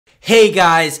Hey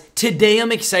guys, today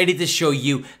I'm excited to show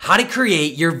you how to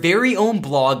create your very own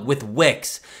blog with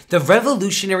Wix, the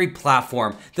revolutionary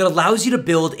platform that allows you to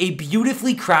build a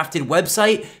beautifully crafted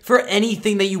website for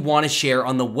anything that you want to share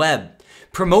on the web.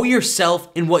 Promote yourself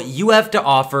and what you have to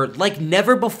offer like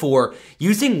never before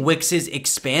using Wix's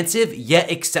expansive yet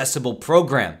accessible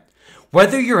program.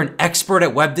 Whether you're an expert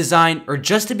at web design or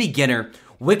just a beginner,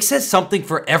 Wix has something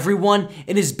for everyone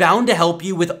and is bound to help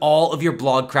you with all of your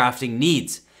blog crafting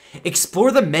needs.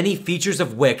 Explore the many features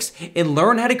of Wix and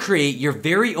learn how to create your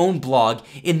very own blog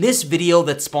in this video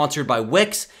that's sponsored by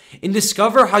Wix, and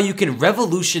discover how you can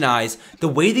revolutionize the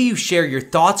way that you share your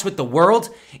thoughts with the world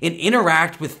and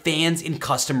interact with fans and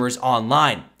customers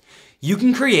online. You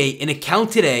can create an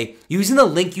account today using the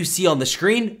link you see on the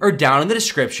screen or down in the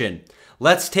description.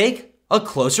 Let's take a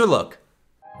closer look.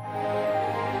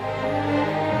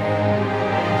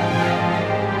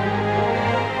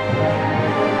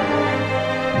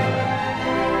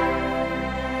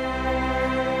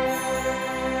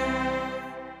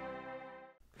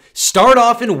 Start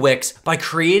off in Wix by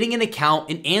creating an account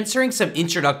and answering some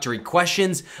introductory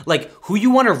questions like who you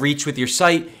want to reach with your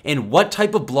site and what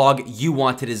type of blog you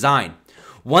want to design.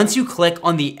 Once you click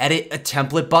on the Edit a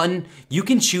Template button, you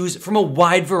can choose from a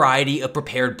wide variety of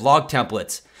prepared blog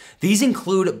templates. These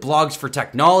include blogs for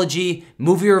technology,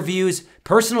 movie reviews,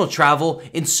 personal travel,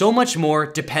 and so much more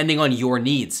depending on your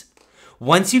needs.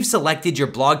 Once you've selected your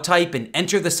blog type and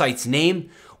enter the site's name,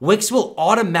 Wix will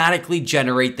automatically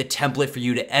generate the template for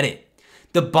you to edit.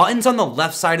 The buttons on the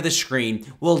left side of the screen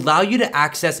will allow you to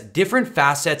access different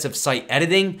facets of site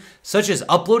editing, such as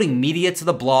uploading media to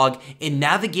the blog and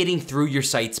navigating through your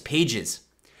site's pages.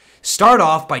 Start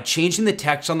off by changing the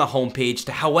text on the homepage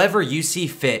to however you see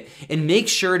fit, and make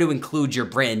sure to include your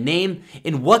brand name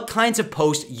and what kinds of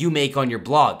posts you make on your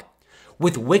blog.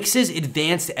 With Wix's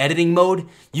advanced editing mode,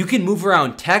 you can move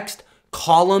around text,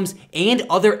 columns, and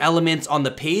other elements on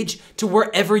the page to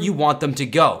wherever you want them to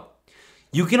go.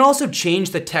 You can also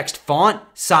change the text font,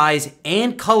 size,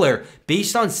 and color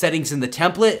based on settings in the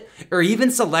template, or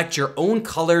even select your own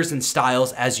colors and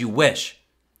styles as you wish.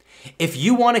 If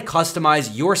you want to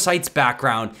customize your site's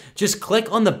background, just click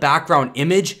on the background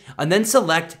image and then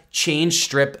select Change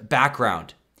Strip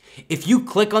Background. If you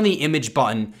click on the image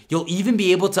button, you'll even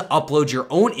be able to upload your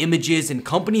own images and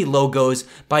company logos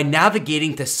by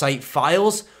navigating to Site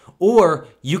Files, or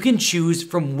you can choose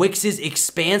from Wix's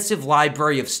expansive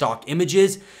library of stock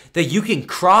images that you can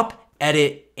crop,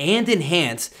 edit, and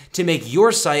enhance to make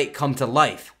your site come to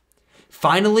life.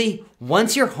 Finally,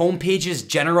 once your homepage's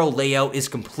general layout is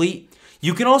complete,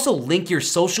 you can also link your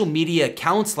social media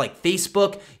accounts like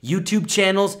Facebook, YouTube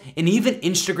channels, and even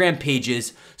Instagram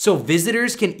pages so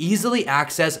visitors can easily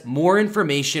access more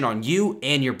information on you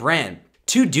and your brand.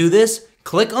 To do this,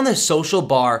 click on the social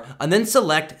bar and then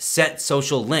select Set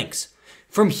Social Links.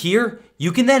 From here,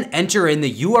 you can then enter in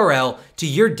the URL to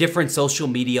your different social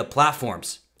media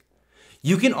platforms.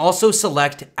 You can also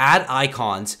select Add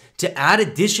Icons to add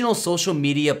additional social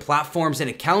media platforms and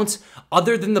accounts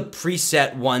other than the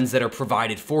preset ones that are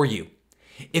provided for you.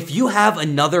 If you have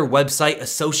another website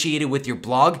associated with your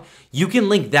blog, you can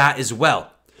link that as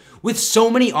well. With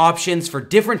so many options for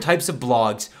different types of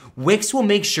blogs, Wix will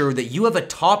make sure that you have a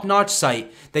top-notch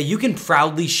site that you can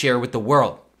proudly share with the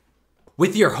world.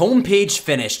 With your homepage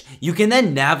finished, you can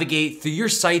then navigate through your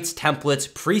site's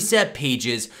templates preset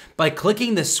pages by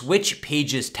clicking the Switch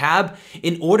Pages tab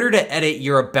in order to edit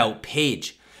your About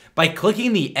page. By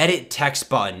clicking the Edit Text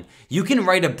button, you can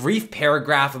write a brief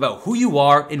paragraph about who you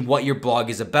are and what your blog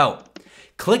is about.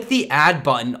 Click the Add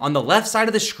button on the left side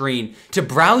of the screen to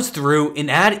browse through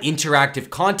and add interactive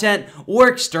content or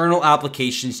external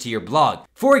applications to your blog.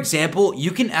 For example, you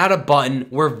can add a button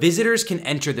where visitors can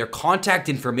enter their contact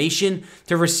information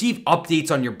to receive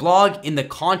updates on your blog in the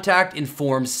Contact and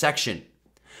Forms section.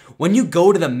 When you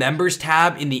go to the Members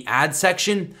tab in the Add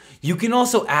section, you can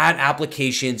also add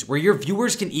applications where your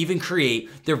viewers can even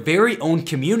create their very own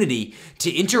community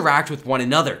to interact with one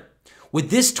another. With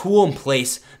this tool in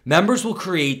place, members will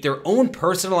create their own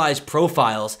personalized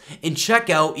profiles and check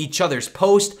out each other's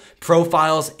posts,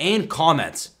 profiles, and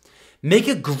comments. Make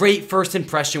a great first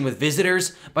impression with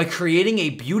visitors by creating a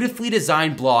beautifully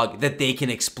designed blog that they can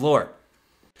explore.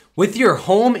 With your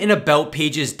home and about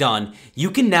pages done,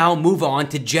 you can now move on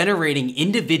to generating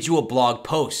individual blog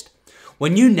posts.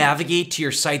 When you navigate to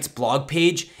your site's blog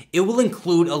page, it will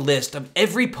include a list of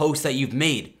every post that you've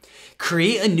made.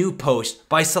 Create a new post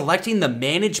by selecting the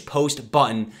Manage Post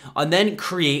button and then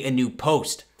create a new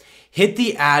post. Hit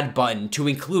the Add button to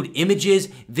include images,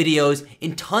 videos,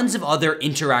 and tons of other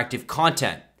interactive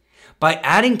content. By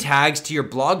adding tags to your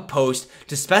blog post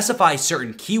to specify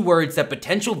certain keywords that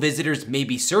potential visitors may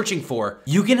be searching for,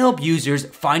 you can help users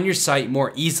find your site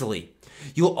more easily.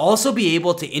 You'll also be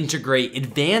able to integrate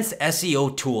advanced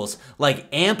SEO tools like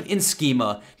AMP and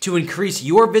Schema to increase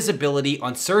your visibility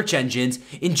on search engines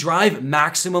and drive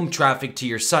maximum traffic to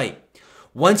your site.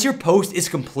 Once your post is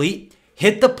complete,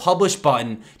 hit the publish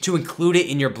button to include it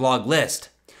in your blog list.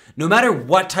 No matter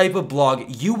what type of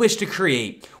blog you wish to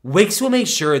create, Wix will make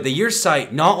sure that your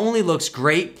site not only looks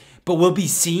great, but will be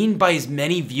seen by as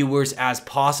many viewers as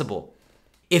possible.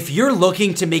 If you're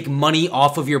looking to make money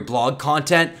off of your blog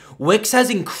content, Wix has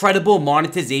incredible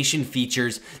monetization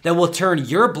features that will turn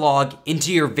your blog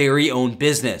into your very own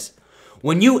business.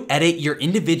 When you edit your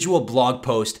individual blog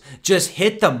post, just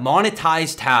hit the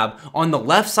Monetize tab on the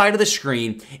left side of the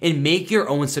screen and make your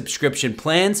own subscription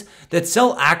plans that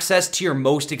sell access to your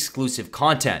most exclusive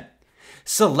content.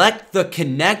 Select the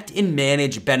Connect and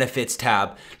Manage Benefits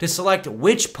tab to select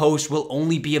which post will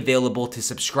only be available to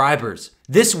subscribers.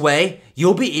 This way,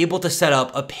 you'll be able to set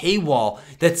up a paywall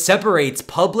that separates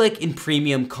public and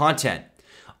premium content.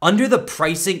 Under the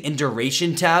Pricing and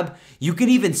Duration tab, you can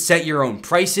even set your own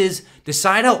prices,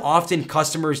 decide how often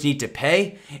customers need to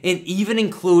pay, and even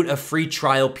include a free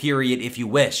trial period if you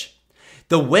wish.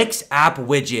 The Wix app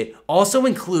widget also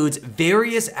includes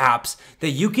various apps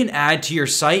that you can add to your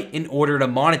site in order to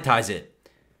monetize it.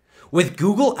 With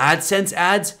Google AdSense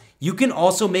ads, you can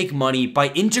also make money by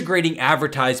integrating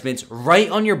advertisements right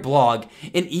on your blog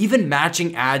and even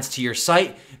matching ads to your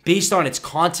site based on its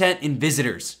content and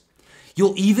visitors.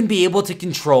 You'll even be able to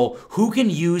control who can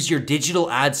use your digital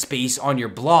ad space on your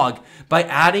blog by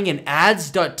adding an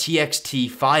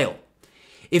ads.txt file.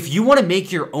 If you want to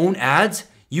make your own ads,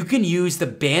 you can use the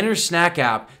Banner Snack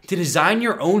app to design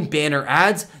your own banner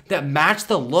ads that match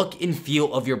the look and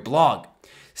feel of your blog.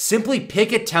 Simply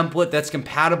pick a template that's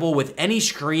compatible with any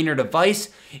screen or device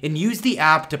and use the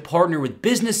app to partner with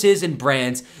businesses and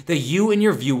brands that you and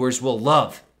your viewers will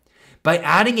love. By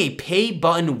adding a pay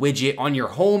button widget on your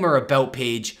home or about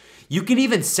page, you can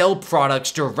even sell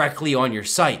products directly on your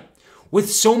site. With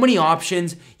so many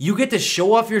options, you get to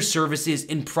show off your services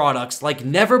and products like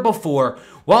never before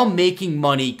while making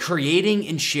money creating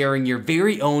and sharing your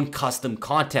very own custom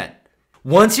content.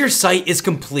 Once your site is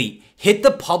complete, hit the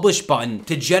publish button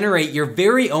to generate your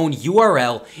very own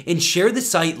URL and share the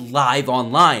site live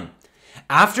online.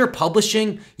 After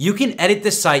publishing, you can edit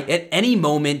the site at any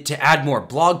moment to add more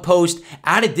blog posts,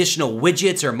 add additional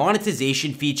widgets or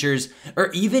monetization features,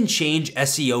 or even change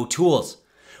SEO tools.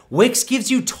 Wix gives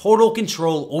you total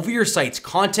control over your site's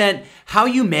content, how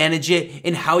you manage it,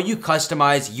 and how you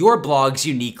customize your blog's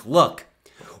unique look.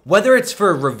 Whether it's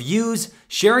for reviews,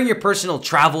 sharing your personal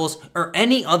travels, or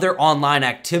any other online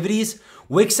activities,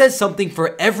 Wix has something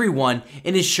for everyone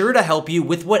and is sure to help you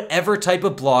with whatever type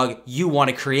of blog you want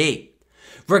to create.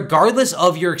 Regardless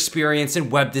of your experience in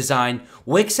web design,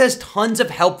 Wix has tons of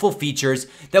helpful features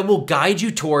that will guide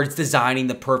you towards designing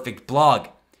the perfect blog.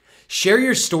 Share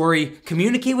your story,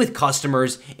 communicate with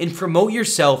customers, and promote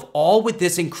yourself all with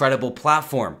this incredible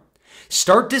platform.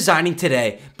 Start designing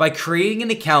today by creating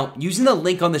an account using the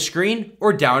link on the screen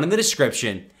or down in the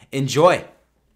description. Enjoy!